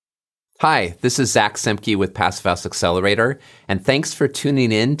Hi, this is Zach Semke with Passive House Accelerator, and thanks for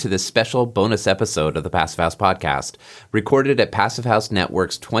tuning in to this special bonus episode of the Passive House podcast, recorded at Passive House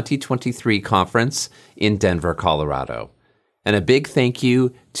Network's 2023 conference in Denver, Colorado. And a big thank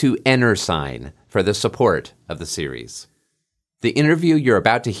you to EnerSign for the support of the series. The interview you're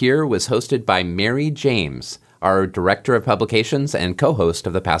about to hear was hosted by Mary James, our Director of Publications and co-host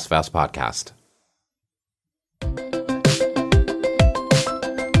of the Passive House podcast.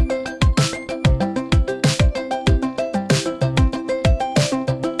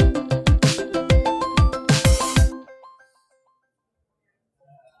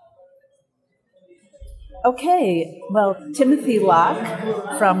 Okay, well, Timothy Locke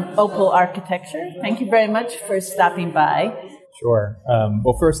from OPAL Architecture, thank you very much for stopping by. Sure.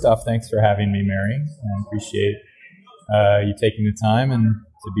 Well, first off, thanks for having me, Mary. I appreciate you taking the time and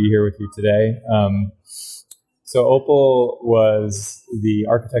to be here with you today. So OPAL was the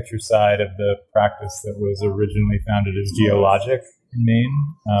architecture side of the practice that was originally founded as Geologic in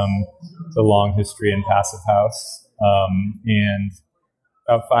Maine. It's a long history in Passive House. And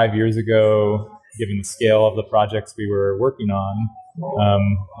about 5 years ago, given the scale of the projects we were working on,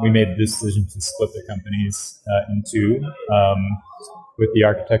 we made the decision to split the companies in two, with the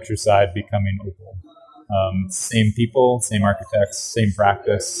architecture side becoming OPAL. Same people, same architects, same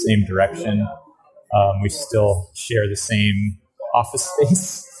practice, same direction. We still share the same office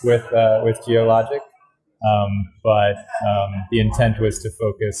space with Geologic, but the intent was to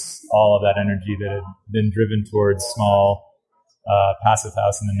focus all of that energy that had been driven towards small Passive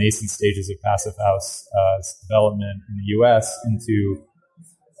House and the nascent stages of Passive House development in the U.S. into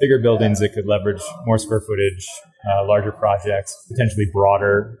bigger buildings that could leverage more square footage, larger projects, potentially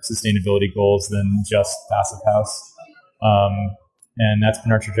broader sustainability goals than just Passive House. And that's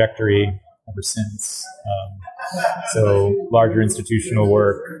been our trajectory ever since. So larger institutional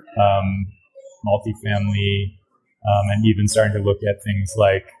work, multifamily, and even starting to look at things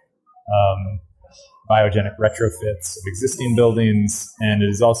like biogenic retrofits of existing buildings, and it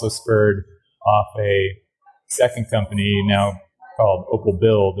has also spurred off a second company now called OPAL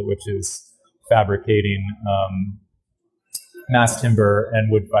Build, which is fabricating mass timber and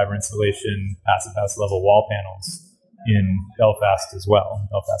wood fiber insulation Passive House level wall panels in Belfast as well,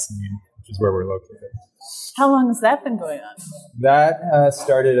 Belfast, Maine, which is where we're located. How long has that been going on? That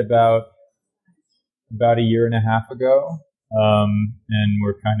started about a year and a half ago. And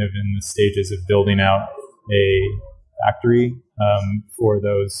we're kind of in the stages of building out a factory for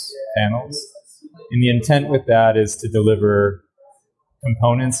those panels. And the intent with that is to deliver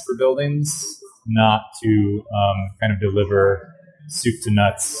components for buildings, not to kind of deliver soup to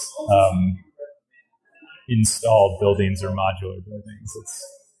nuts installed buildings or modular buildings. It's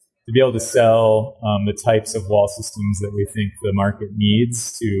to be able to sell the types of wall systems that we think the market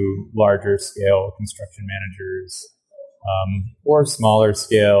needs to larger scale construction managers, or smaller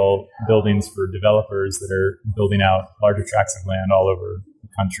scale buildings for developers that are building out larger tracts of land all over the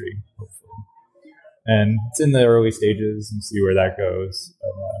country, hopefully. And it's in the early stages and see where that goes.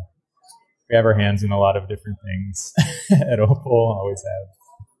 But we have our hands in a lot of different things at OPAL, always have.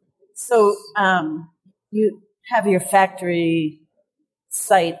 So you have your factory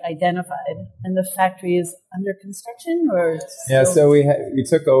site identified, and the factory is under construction, or yeah. So we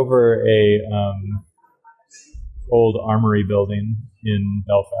took over a old armory building in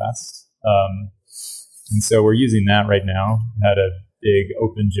Belfast. And so we're using that right now. It had a big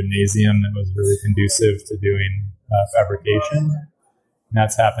open gymnasium that was really conducive to doing fabrication. And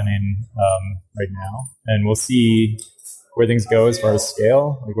that's happening right now. And we'll see where things go as far as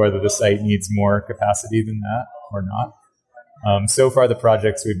scale, like whether the site needs more capacity than that or not. So far, the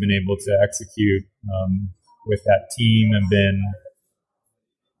projects we've been able to execute with that team have been,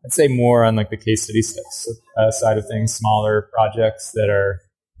 I'd say, more on like the case study side of things, smaller projects that are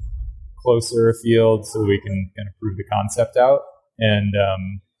closer afield so we can kind of prove the concept out. And,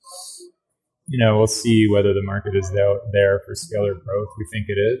 we'll see whether the market is there for scalar growth. We think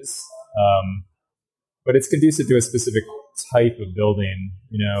it is. But it's conducive to a specific type of building,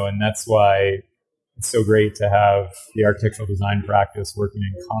 and that's why it's so great to have the architectural design practice working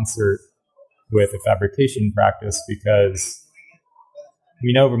in concert with a fabrication practice, because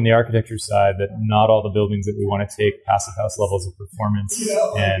we know from the architecture side that not all the buildings that we want to take Passive House levels of performance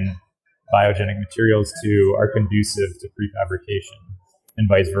and biogenic materials to are conducive to prefabrication, and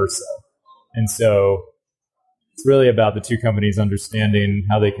vice versa. And so it's really about the two companies understanding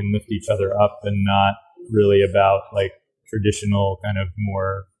how they can lift each other up, and not really about like traditional kind of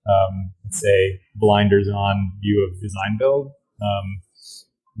more, let's say, blinders on view of design build.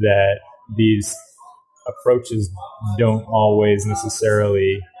 That these approaches don't always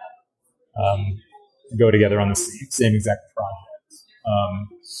necessarily go together on the same exact project.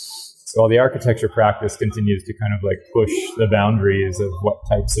 So while the architecture practice continues to kind of like push the boundaries of what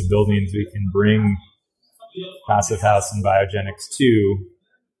types of buildings we can bring passive house and biogenics to,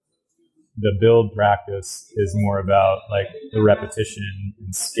 the build practice is more about like the repetition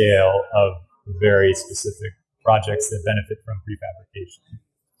and scale of very specific projects that benefit from prefabrication.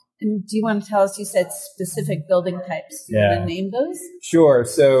 And do you want to tell us, you said specific building types. Do you want to name those? Sure.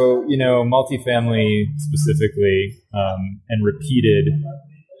 So, multifamily specifically, and repeated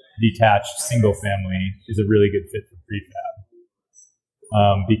detached single family is a really good fit for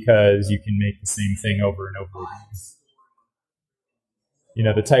prefab, because you can make the same thing over and over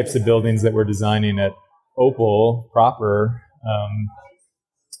again. The types of buildings that we're designing at OPAL proper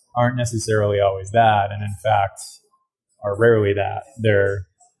aren't necessarily always that, and in fact are rarely that.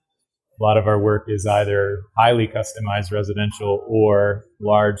 A lot of our work is either highly customized residential or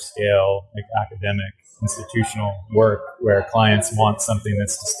large-scale, like academic, institutional work where clients want something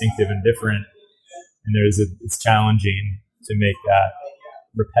that's distinctive and different, and it's challenging to make that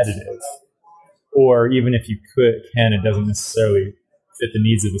repetitive. Or even if you can, it doesn't necessarily fit the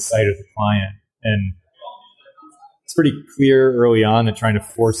needs of the site or the client. And it's pretty clear early on that trying to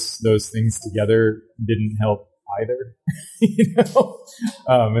force those things together didn't help either.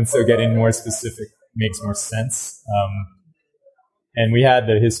 And so getting more specific makes more sense. And we had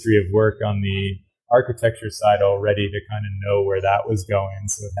the history of work on the architecture side already to kind of know where that was going.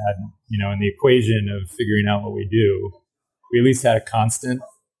 So it had, in the equation of figuring out what we do, we at least had a constant.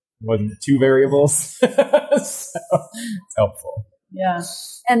 It wasn't two variables. So it's helpful. Yeah.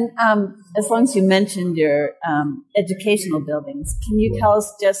 And as long as you mentioned your educational buildings, can you tell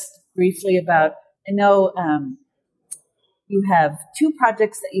us just briefly about, I know you have two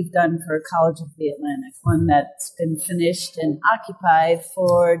projects that you've done for College of the Atlantic, one that's been finished and occupied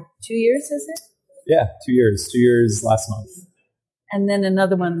for 2 years, is it? Yeah, 2 years. 2 years last month. And then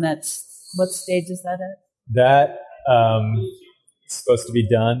another one what stage is that at? That is supposed to be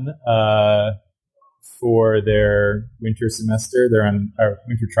done for their winter semester. They're on our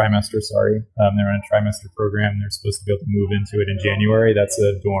winter trimester, sorry. They're on a trimester program. They're supposed to be able to move into it in January. That's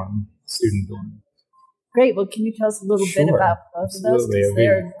a student dorm. Great. Well, can you tell us a little bit about both of those? Because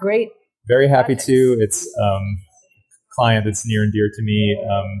they're great. Very happy projects. to. It's a client that's near and dear to me.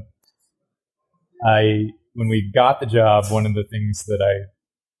 When we got the job, one of the things that I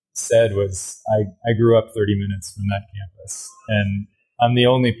said was I grew up 30 minutes from that campus. And I'm the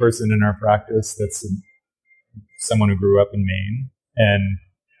only person in our practice that's someone who grew up in Maine. And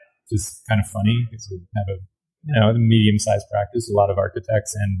just kind of funny because we have a medium-sized practice, a lot of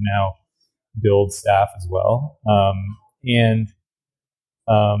architects and now build staff as well.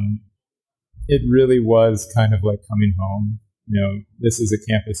 It really was kind of like coming home. This is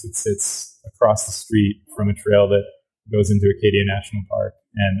a campus that sits across the street from a trail that goes into Acadia National Park.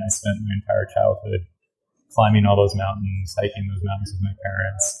 And I spent my entire childhood climbing all those mountains, hiking those mountains with my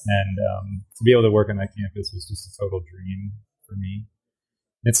parents. And to be able to work on that campus was just a total dream for me.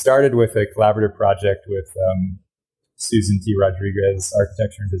 It started with a collaborative project with Susan T. Rodriguez,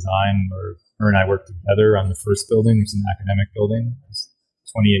 Architecture and Design, where her and I worked together on the first building, which is an academic building. It's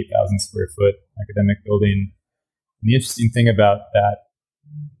 28,000 square foot academic building. And the interesting thing about that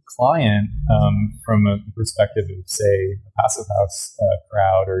client, from a perspective of, say, a passive house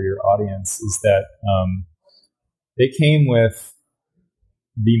crowd or your audience, is that they came with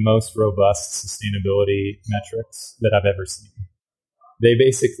the most robust sustainability metrics that I've ever seen. They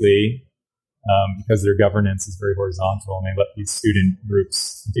basically, because their governance is very horizontal and they let these student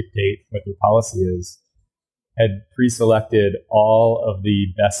groups dictate what their policy is, had pre-selected all of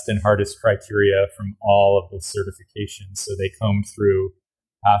the best and hardest criteria from all of the certifications. So they combed through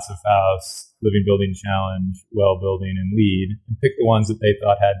Passive House, Living Building Challenge, Well Building, and LEED, and picked the ones that they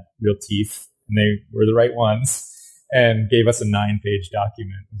thought had real teeth, and they were the right ones, and gave us a 9-page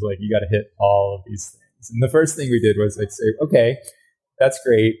document. It was like, you got to hit all of these things. And the first thing we did was like say, okay, that's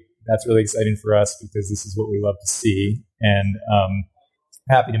great. That's really exciting for us because this is what we love to see. And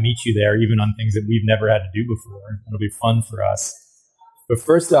happy to meet you there, even on things that we've never had to do before. It'll be fun for us. But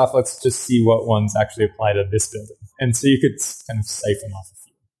first off, let's just see what ones actually apply to this building. And so you could kind of siphon off a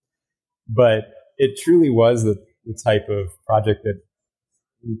few. But it truly was the type of project that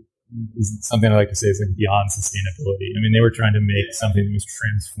is something I like to say is like beyond sustainability. I mean, they were trying to make something that was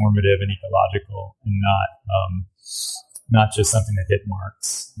transformative and ecological and not just something that hit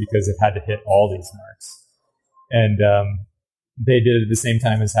marks, because it had to hit all these marks. And they did it at the same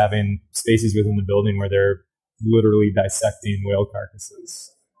time as having spaces within the building where they're literally dissecting whale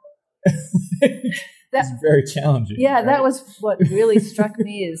carcasses. It's very challenging. Yeah, right? that was what really struck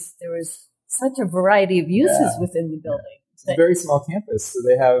me is there was such a variety of uses within the building. It's a very small campus, so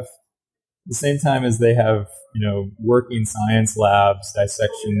they have, at the same time as they have, working science labs,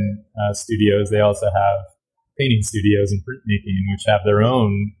 dissection studios, they also have painting studios and printmaking, which have their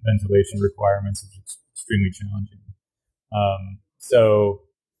own ventilation requirements, which is extremely challenging. So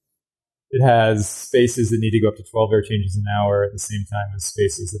it has spaces that need to go up to 12 air changes an hour at the same time as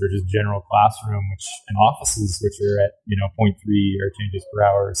spaces that are just general classroom, and offices, which are at, 0.3 air changes per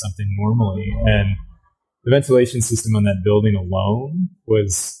hour or something normally. And the ventilation system on that building alone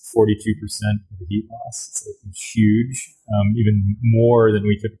was 42% of the heat loss. It's huge, even more than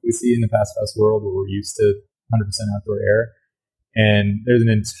we typically see in the passive house world, where we're used to 100% outdoor air. And there's an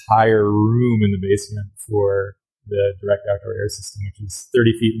entire room in the basement for the direct outdoor air system, which is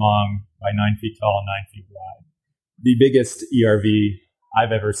 30 feet long by 9 feet tall and 9 feet wide. The biggest ERV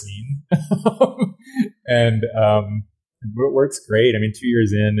I've ever seen. And it works great. I mean, 2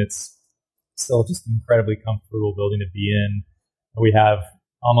 years in, it's still just an incredibly comfortable building to be in. We have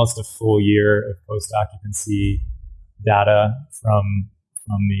almost a full year of post-occupancy data from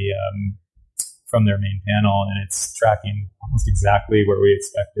their main panel, and it's tracking almost exactly where we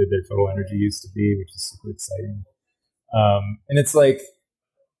expected their total energy use to be, which is super exciting. And it's like,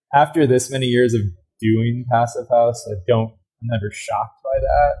 after this many years of doing passive house, I'm never shocked by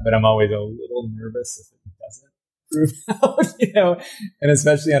that, but I'm always a little nervous if it doesn't prove out, and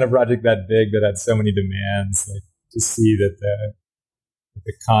especially on a project that big that had so many demands, like to see that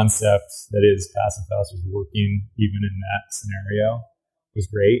the concept that is passive house was working even in that scenario was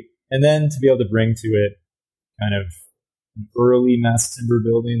great. And then to be able to bring to it kind of an early mass timber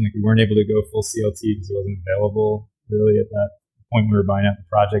building, like we weren't able to go full CLT because it wasn't available really at that point we were buying out the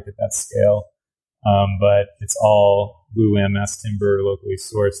project at that scale. But it's all blue mass timber, locally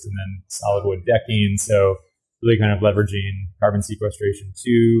sourced, and then solid wood decking. So really kind of leveraging carbon sequestration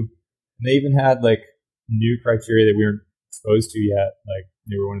too. And they even had like new criteria that we weren't exposed to yet. Like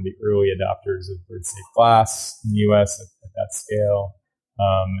they were one of the early adopters of bird safe glass in the US at that scale.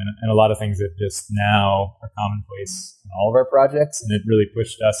 And a lot of things that just now are commonplace in all of our projects. And it really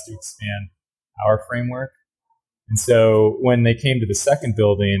pushed us to expand our framework. And so when they came to the second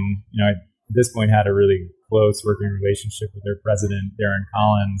building, I, at this point, had a really close working relationship with their president, Darren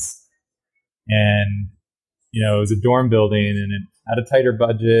Collins. And, it was a dorm building, and it had a tighter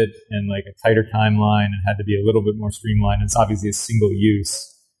budget and like a tighter timeline, and had to be a little bit more streamlined. It's obviously a single use.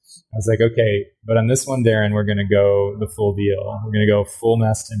 I was like, okay, but on this one, Darren, we're going to go the full deal. We're going to go full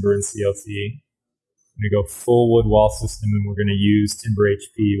mass timber and CLT. We're going to go full wood wall system, and we're going to use Timber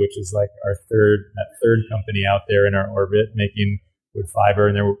HP, which is like that third company out there in our orbit making wood fiber.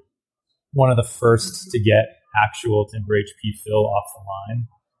 And they're one of the first to get actual Timber HP fill off the line.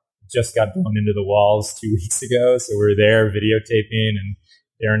 Just got blown into the walls 2 weeks ago. So we're there videotaping, and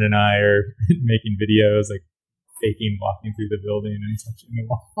Darren and I are making videos, like faking walking through the building and touching the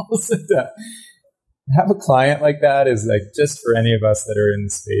walls. And, have a client like that is like, just for any of us that are in the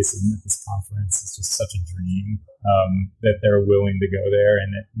space and at this conference, it's just such a dream that they're willing to go there,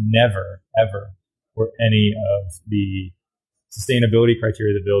 and that never, ever were any of the sustainability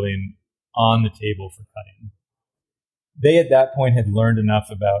criteria of the building on the table for cutting. They at that point had learned enough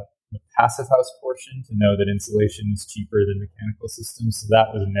about the passive house portion to know that insulation is cheaper than mechanical systems, so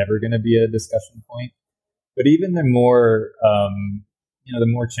that was never going to be a discussion point. But even the more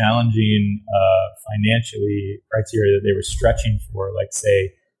challenging financially criteria that they were stretching for, like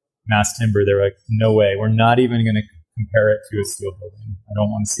say mass timber, they were like, no way, we're not even going to compare it to a steel building. I don't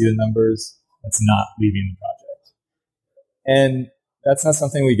want to see the numbers. That's not leaving the project. And that's not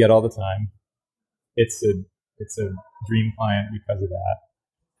something we get all the time. It's a dream client because of that.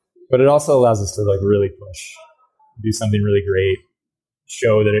 But it also allows us to like really push, do something really great,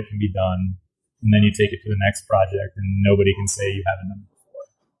 show that it can be done, and then you take it to the next project, and nobody can say you haven't done it before.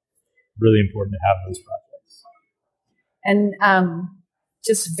 Really important to have those projects. And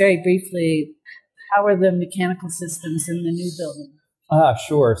just very briefly, how are the mechanical systems in the new building?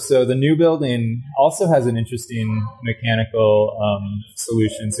 Sure. So the new building also has an interesting mechanical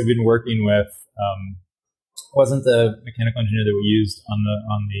solution. So we've been working with, wasn't the mechanical engineer that we used on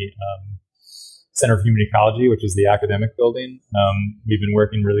the Center for Human Ecology, which is the academic building. We've been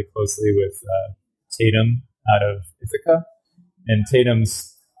working really closely with Tatum out of Ithaca, and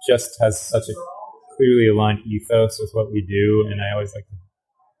Tatum's just has such a clearly aligned ethos with what we do. And I always like to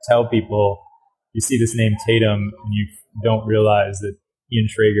tell people, you see this name Tatum and you don't realize that Ian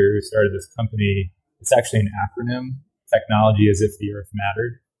Schrager, who started this company, it's actually an acronym. Technology as if the earth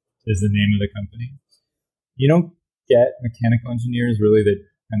mattered is the name of the company. You don't get mechanical engineers really that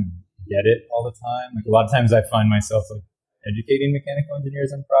kind of get it all the time. Like a lot of times I find myself like educating mechanical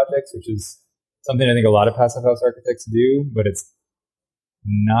engineers on projects, which is something I think a lot of passive house architects do, but it's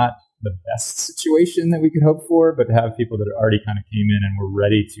not the best situation that we could hope for. But to have people that already kind of came in and were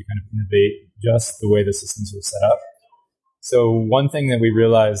ready to kind of innovate just the way the systems were set up. So one thing that we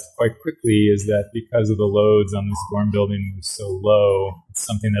realized quite quickly is that because of the loads on this dorm building was so low, it's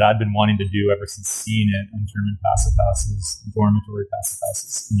something that I'd been wanting to do ever since seeing it on German passive houses, dormitory passive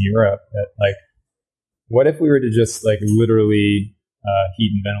houses in Europe, that like, what if we were to just like literally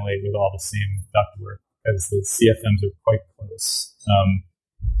heat and ventilate with all the same ductwork, because the CFMs are quite close.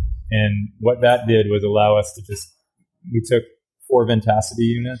 And what that did was allow us to we took 4 ventasity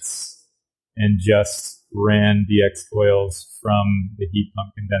units and just ran DX coils from the heat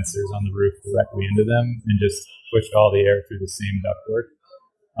pump condensers on the roof directly into them and just pushed all the air through the same ductwork.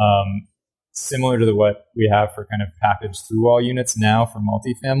 Similar to what we have for kind of packaged through wall units now for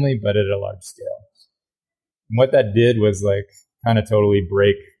multifamily, but at a large scale. And what that did was like kind of totally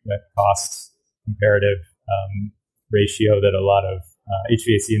break that cost comparative ratio that a lot of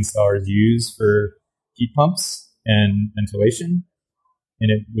HVAC installers use for heat pumps and ventilation. And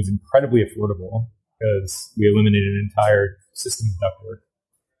it was incredibly affordable because we eliminated an entire system of ductwork.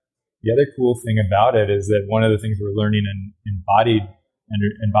 The other cool thing about it is that one of the things we're learning in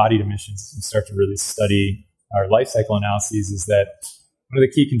embodied emissions, we start to really study our life cycle analyses, is that one of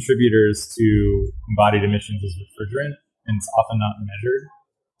the key contributors to embodied emissions is refrigerant, and it's often not measured.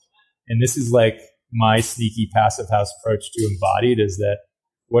 And this is like my sneaky passive house approach to embodied, is that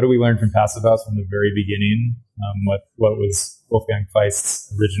what do we learn from passive house from the very beginning? What was Wolfgang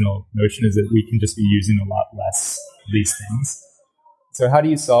Feist's original notion is that we can just be using a lot less of these things. So how do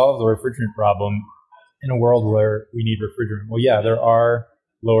you solve the refrigerant problem in a world where we need refrigerant? Well, yeah, there are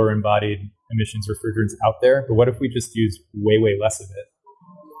lower embodied emissions refrigerants out there, but what if we just use way, way less of it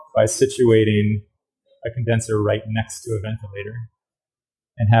by situating a condenser right next to a ventilator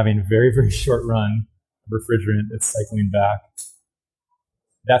and having a very, very short run of refrigerant that's cycling back?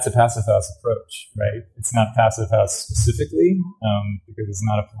 That's a passive house approach, right? It's not passive house specifically because it's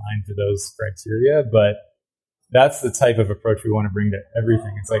not applying to those criteria, but that's the type of approach we want to bring to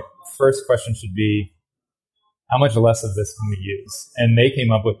everything. It's like, first question should be, how much less of this can we use? And they came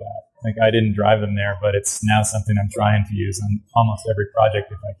up with that. Like, I didn't drive them there, but it's now something I'm trying to use on almost every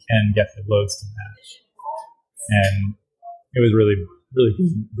project if I can get the loads to match. And it was really, really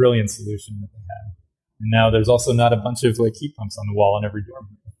brilliant solution that they had. And now there's also not a bunch of like heat pumps on the wall in every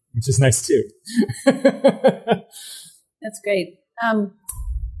dorm, which is nice too. That's great.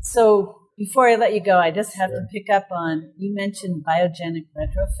 So before I let you go, I just have to pick up on, you mentioned biogenic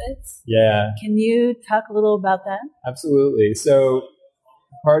retrofits. Yeah. Can you talk a little about that? Absolutely. So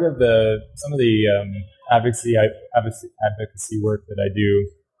part of some of the advocacy work that I do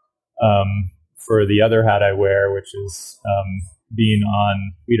for the other hat I wear, which is being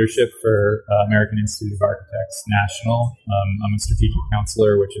on leadership for American Institute of Architects National. I'm a strategic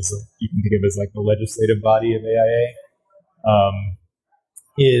counselor, which is you can think of as like the legislative body of AIA.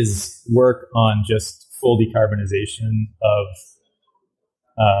 Is work on just full decarbonization of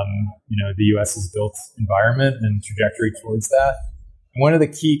the U.S.'s built environment and trajectory towards that. And one of the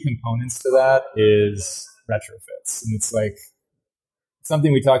key components to that is retrofits, and it's like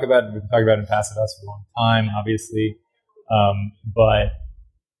something we've been talking about in Passive House for a long time, obviously. But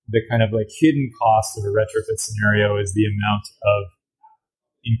the kind of like hidden cost of a retrofit scenario is the amount of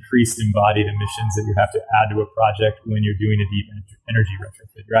increased embodied emissions that you have to add to a project when you're doing a deep energy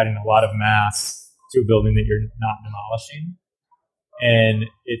retrofit. You're adding a lot of mass to a building that you're not demolishing. And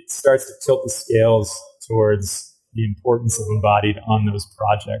it starts to tilt the scales towards the importance of embodied on those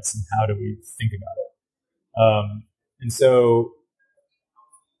projects and how do we think about it. And so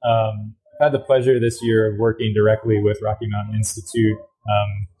I've had the pleasure this year of working directly with Rocky Mountain Institute,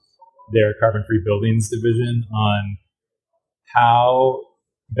 their carbon-free buildings division, on how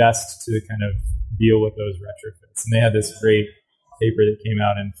best to kind of deal with those retrofits. And they had this great paper that came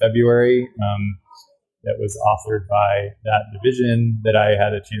out in February that was authored by that division that I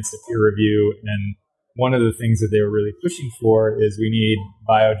had a chance to peer review. And one of the things that they were really pushing for is we need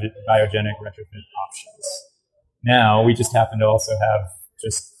biogenic retrofit options. Now, we just happen to also have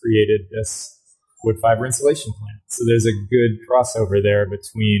just created this wood fiber insulation plant. So there's a good crossover there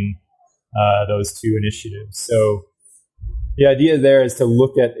between those two initiatives. So the idea there is to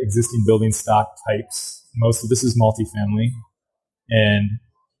look at existing building stock types. Most of this is multifamily, and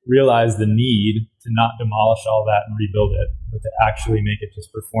realize the need to not demolish all that and rebuild it, but to actually make it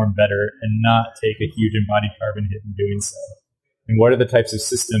just perform better and not take a huge embodied carbon hit in doing so. And what are the types of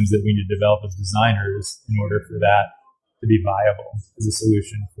systems that we need to develop as designers in order for that to be viable as a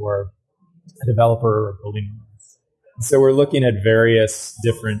solution for a developer or a building owner. So we're looking at various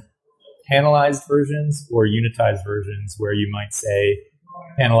different panelized versions or unitized versions where you might say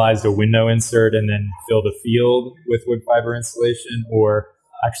panelized a window insert and then fill the field with wood fiber insulation, or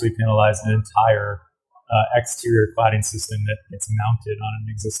actually panelized an entire exterior cladding system that gets mounted on an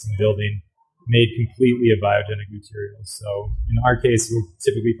existing building made completely of biogenic materials. So in our case, we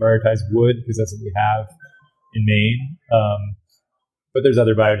typically prioritize wood because that's what we have in Maine. But there's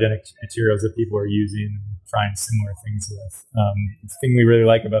other biogenic materials that people are using and trying similar things with. The thing we really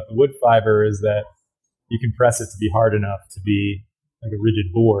like about the wood fiber is that you can press it to be hard enough to be like a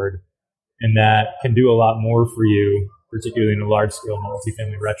rigid board, and that can do a lot more for you, particularly in a large-scale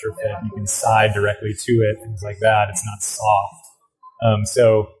multifamily retrofit. You can side directly to it, things like that. It's not soft.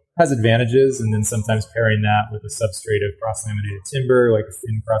 So it has advantages, and then sometimes pairing that with a substrate of cross-laminated timber, like a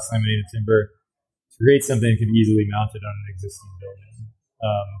thin cross-laminated timber, to create something that can be easily mounted on an existing building.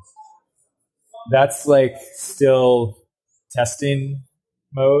 That's like still testing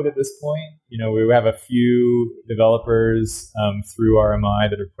mode at this point. We have a few developers through RMI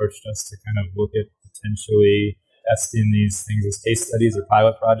that approached us to kind of look at potentially testing these things as case studies or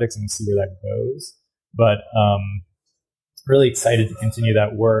pilot projects, and we'll see where that goes. But really excited to continue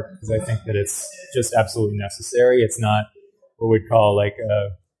that work because I think that it's just absolutely necessary. It's not what we'd call like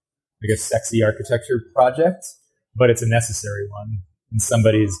a sexy architecture project, but it's a necessary one. And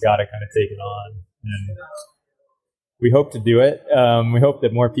somebody's got to kind of take it on. And we hope to do it. We hope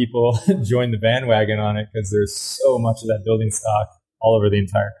that more people join the bandwagon on it because there's so much of that building stock all over the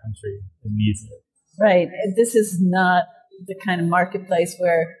entire country that needs it. Right. This is not the kind of marketplace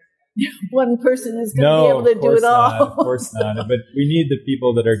where one person is going to be able to do it all. Of course not. But we need the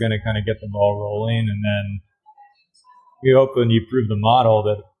people that are going to kind of get the ball rolling. And then we hope when you prove the model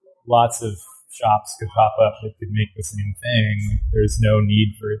that lots of shops could pop up that could make the same thing. There's no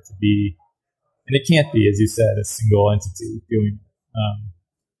need for it to be, and it can't be, as you said, a single entity doing it.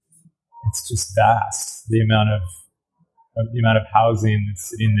 It's just vast, the amount of housing that's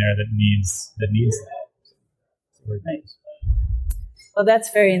sitting there that needs that. So right. Well, that's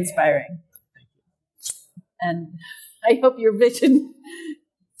very inspiring, and I hope your vision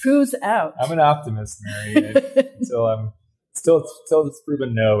proves out. I'm an optimist, Mary. Until it's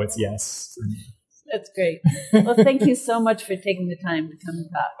proven no, it's yes for me. That's great. Well, thank you so much for taking the time to come and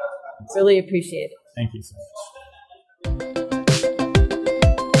talk. Really appreciate it. Thank you so much.